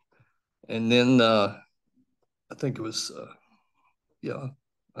 And then I think it was, yeah,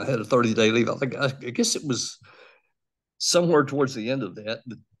 I had a 30-day leave. I guess it was somewhere towards the end of that.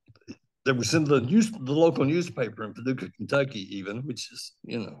 There was in the local newspaper in Paducah, Kentucky, even, which is,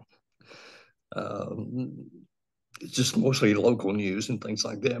 you know, it's just mostly local news and things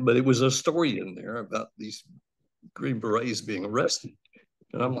like that. But it was a story in there about these Green Berets being arrested.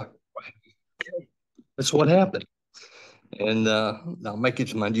 And I'm like, okay, that's what happened. And I'll make it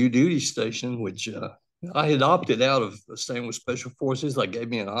to my new duty station, which I had opted out of staying with Special Forces. They gave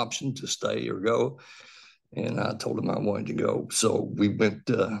me an option to stay or go. And I told them I wanted to go. So we went,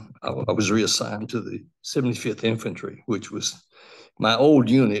 I was reassigned to the 75th Infantry, which was my old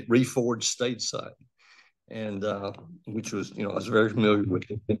unit, reforged stateside. And which was, you know, I was very familiar with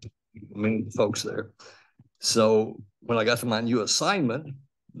many folks there. So when I got to my new assignment,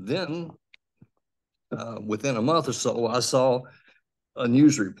 then within a month or so, I saw a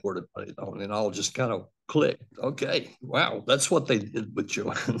news report about it on, and I'll just kind of clicked. Okay, wow, that's what they did with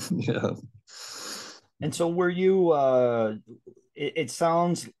Joanne. Yeah. And so were you, it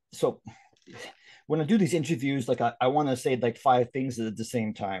sounds, so when I do these interviews, like I want to say like five things at the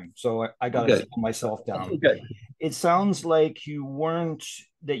same time. So I got to slow myself down. Okay. It sounds like you weren't,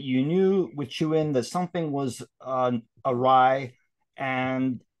 that you knew with Chuyen that something was awry,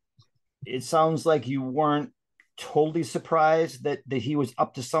 and it sounds like you weren't totally surprised that he was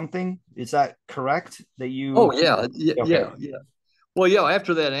up to something. Is that correct? That you? Oh yeah, yeah, okay. yeah. Well, yeah.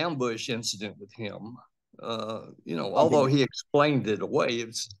 After that ambush incident with him, you know, although he explained it away,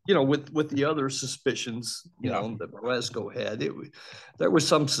 it's, you know, with the other suspicions, you know, that Moresco had, there was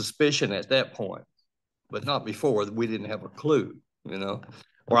some suspicion at that point, but not before. We didn't have a clue, you know,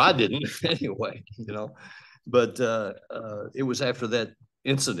 or I didn't anyway, you know. But it was after that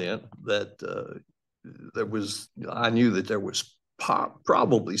incident that there was, I knew that there was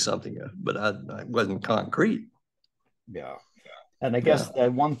probably something, but I wasn't concrete. Yeah. And I guess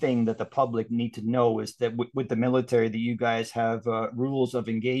one thing that the public need to know is that with the military, that you guys have rules of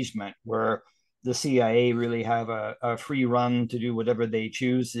engagement where the CIA really have a free run to do whatever they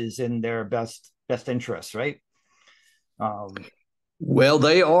choose is in their best interest, right? Well,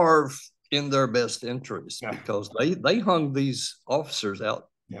 they are in their best interest because they hung these officers out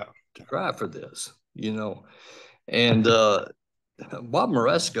to dry for this, you know. And Bob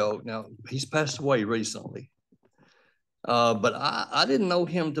Moresco, now he's passed away recently. But I didn't know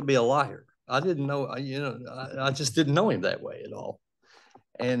him to be a liar. I didn't know, you know, I just didn't know him that way at all.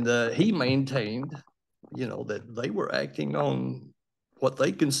 And he maintained, you know, that they were acting on what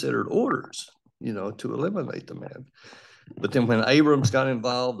they considered orders, you know, to eliminate the man. But then when Abrams got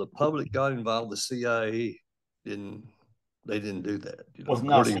involved, the public got involved, the CIA didn't do that. You know,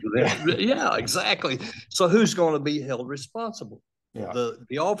 according to them. Yeah, exactly. So who's going to be held responsible? Yeah.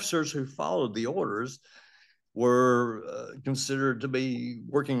 The officers who followed the orders were considered to be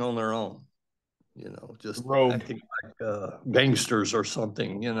working on their own. just Rogue. acting like gangsters or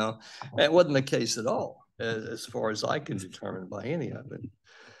something, That wasn't the case at all, as far as I can determine by any of it.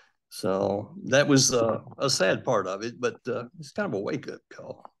 So that was a sad part of it, but it's kind of a wake-up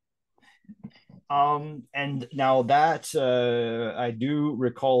call. And now that I do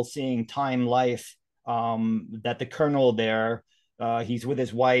recall seeing Time Life, that the colonel there, he's with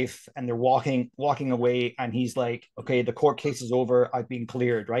his wife and they're walking away, and he's like, okay, the court case is over, I've been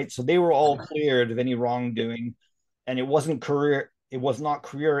cleared, right? So they were all cleared of any wrongdoing, and it was not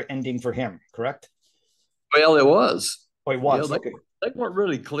career ending for him, correct? Well, it was. Oh, it was. Okay. They weren't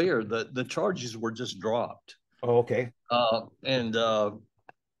really clear. The charges were just dropped. Oh, okay. And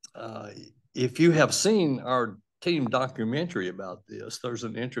if you have seen our team documentary about this, there's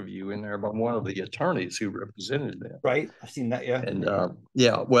an interview in there by one of the attorneys who represented them. Right. I've seen that. Yeah. And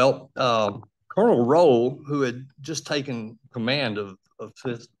well, Colonel Rowe, who had just taken command of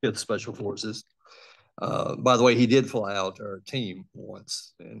 5th Special Forces, by the way, he did fly out to our team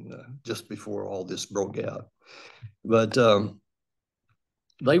once, and just before all this broke out. But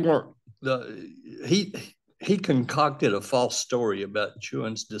they weren't. He concocted a false story about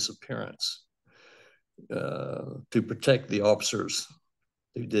Chuyen's disappearance to protect the officers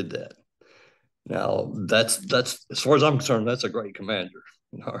who did that. Now, that's as far as I'm concerned, that's a great commander.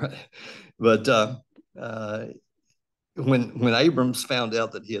 All right, but when Abrams found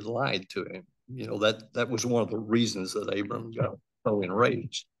out that he had lied to him, that was one of the reasons that Abrams got so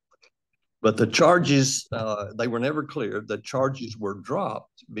enraged. But the charges, they were never cleared. The charges were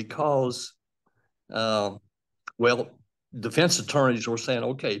dropped because, defense attorneys were saying,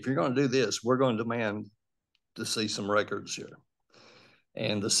 okay, if you're going to do this, we're going to demand to see some records here.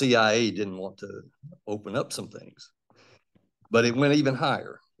 And the CIA didn't want to open up some things. But it went even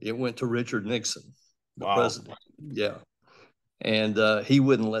higher. It went to Richard Nixon, the president. Yeah. And he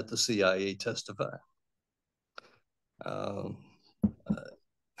wouldn't let the CIA testify.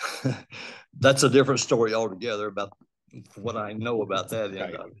 That's a different story altogether about what I know about that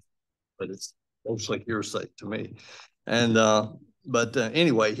end of it. But it's mostly hearsay to me. And but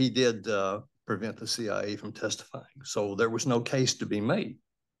anyway, he did prevent the CIA from testifying. So there was no case to be made.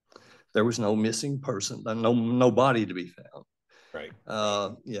 There was no missing person, no body to be found. Right.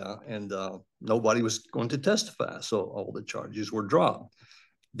 And nobody was going to testify. So all the charges were dropped.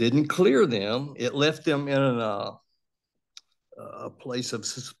 Didn't clear them. It left them in a place of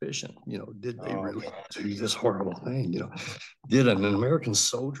suspicion. Did they really do this horrible thing? Did an American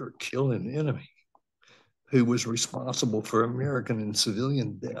soldier kill an enemy who was responsible for American and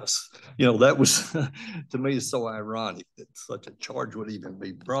civilian deaths? That was, to me, so ironic that such a charge would even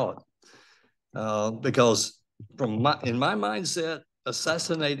be brought. Because in my mindset,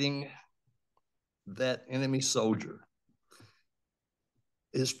 assassinating that enemy soldier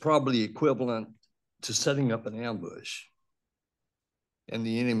is probably equivalent to setting up an ambush and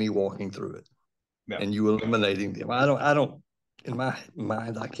the enemy walking through it, and you eliminating them. I don't, in my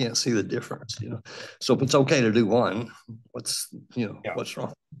mind, I can't see the difference, So if it's okay to do one, what's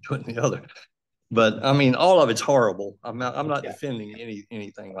wrong with doing the other? But I mean, all of it's horrible. I'm not defending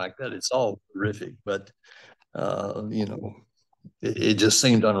anything like that. It's all horrific, but it just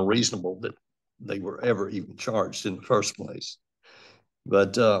seemed unreasonable that they were ever even charged in the first place.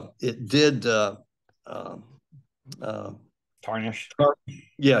 But it did tarnish.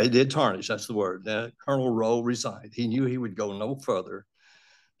 Yeah, it did tarnish. That's the word. Colonel Rowe resigned. He knew he would go no further.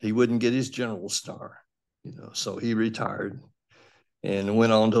 He wouldn't get his general star, so he retired and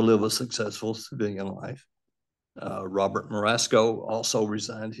went on to live a successful civilian life. Robert Marasco also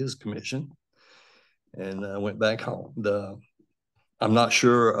resigned his commission and went back home. I'm not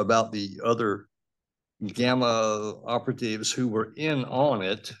sure about the other Gamma operatives who were in on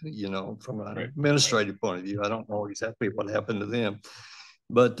it, from an administrative point of view. I don't know exactly what happened to them,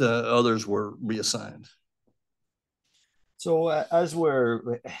 but others were reassigned. So as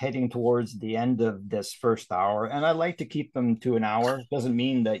we're heading towards the end of this first hour, and I like to keep them to an hour, doesn't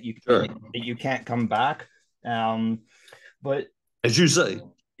mean that you can't come back. But as you say,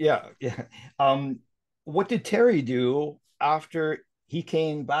 yeah. What did Terry do after he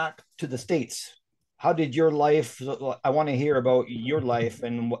came back to the States? How did your life? I want to hear about your life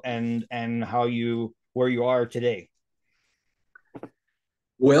and how where you are today.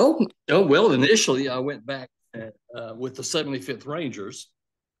 Well, initially I went back with the 75th Rangers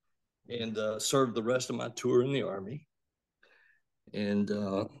and served the rest of my tour in the Army and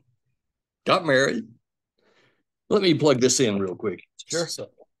got married. Let me plug this in real quick. Sure.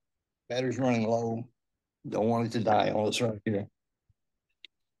 So, battery's running low. Don't want it to die on us right here.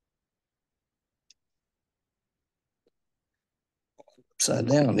 Upside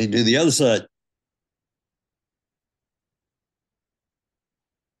down. They do the other side.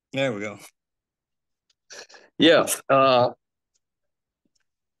 There we go. Yeah.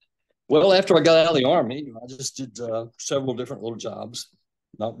 Well, after I got out of the Army, I just did several different little jobs.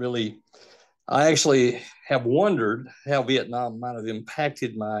 Not really. I actually have wondered how Vietnam might have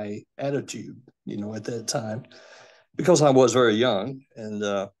impacted my attitude, at that time, because I was very young and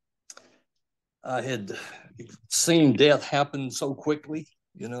I had seen death happen so quickly,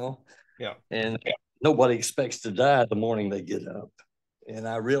 Yeah. and nobody expects to die the morning they get up. And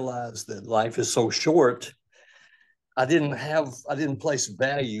I realized that life is so short. I didn't place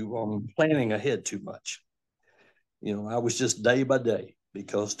value on planning ahead too much. I was just day by day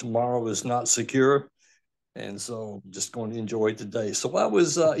because tomorrow is not secure. And so just going to enjoy today. So I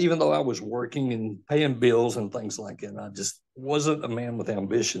was, even though I was working and paying bills and things like that, I just wasn't a man with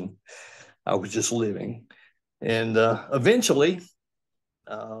ambition. I was just living. And eventually,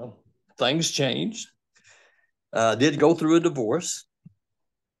 things changed. I did go through a divorce,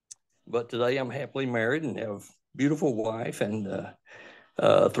 but today I'm happily married and have a beautiful wife and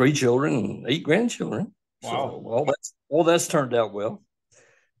 3 children and 8 grandchildren. Wow. So all that's turned out well.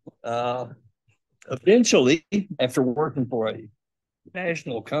 Eventually, after working for a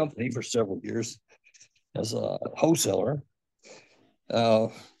national company for several years as a wholesaler, my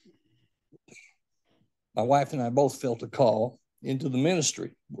wife and I both felt a call into the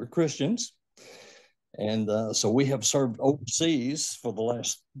ministry. We're Christians. And so we have served overseas for the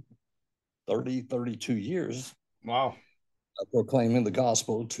last 32 years. Wow. Proclaiming the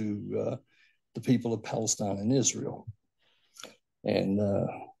gospel to the people of Palestine and Israel. And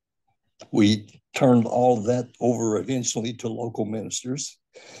we turned all of that over eventually to local ministers.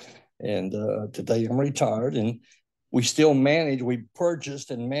 And today I'm retired, and we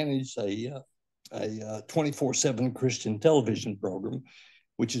purchased and manage a 24/7 Christian television program,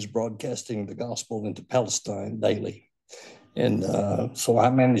 which is broadcasting the gospel into Palestine daily. And so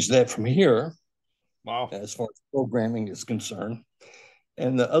I manage that from here. Wow. As far as programming is concerned.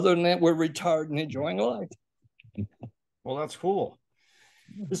 And other than that, we're retired and enjoying life. Well, that's cool.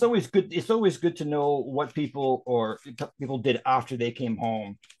 It's always good. It's always good to know what people did after they came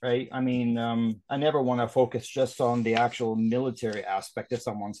home, right? I mean, I never want to focus just on the actual military aspect of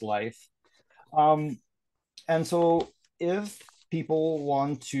someone's life. And so if people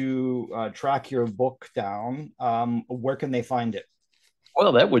want to track your book down, where can they find it?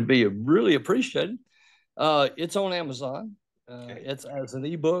 Well, that would be really appreciated. It's on Amazon. It's as an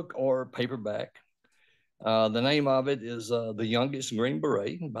ebook or paperback. The name of it is The Youngest Green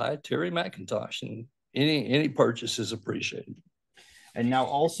Beret by Terry McIntosh, and any purchase is appreciated. And now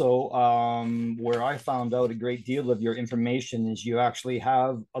also, where I found out a great deal of your information is you actually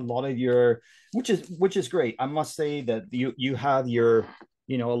have a lot of your, which is great. I must say that you have your,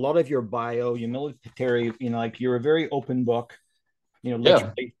 a lot of your bio, your military, like you're a very open book,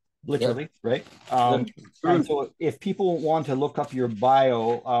 literally, right? And so if people want to look up your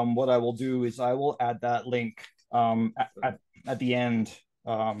bio, what I will do is I will add that link at the end,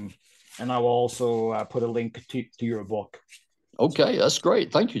 and I will also put a link to your book. Okay, that's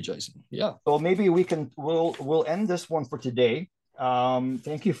great. Thank you, Jason. Yeah. So maybe we'll end this one for today.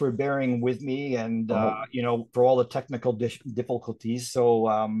 Thank you for bearing with me and for all the technical difficulties. So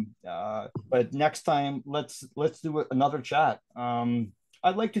but next time let's do another chat.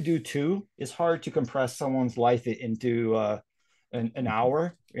 I'd like to do 2. It's hard to compress someone's life into an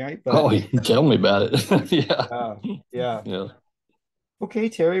hour, right? But tell me about it. Yeah. Okay,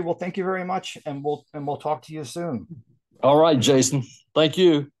 Terry. Well, thank you very much, and we'll talk to you soon. All right, Jason. Thank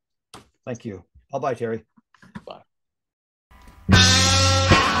you. Thank you. Bye-bye, Terry.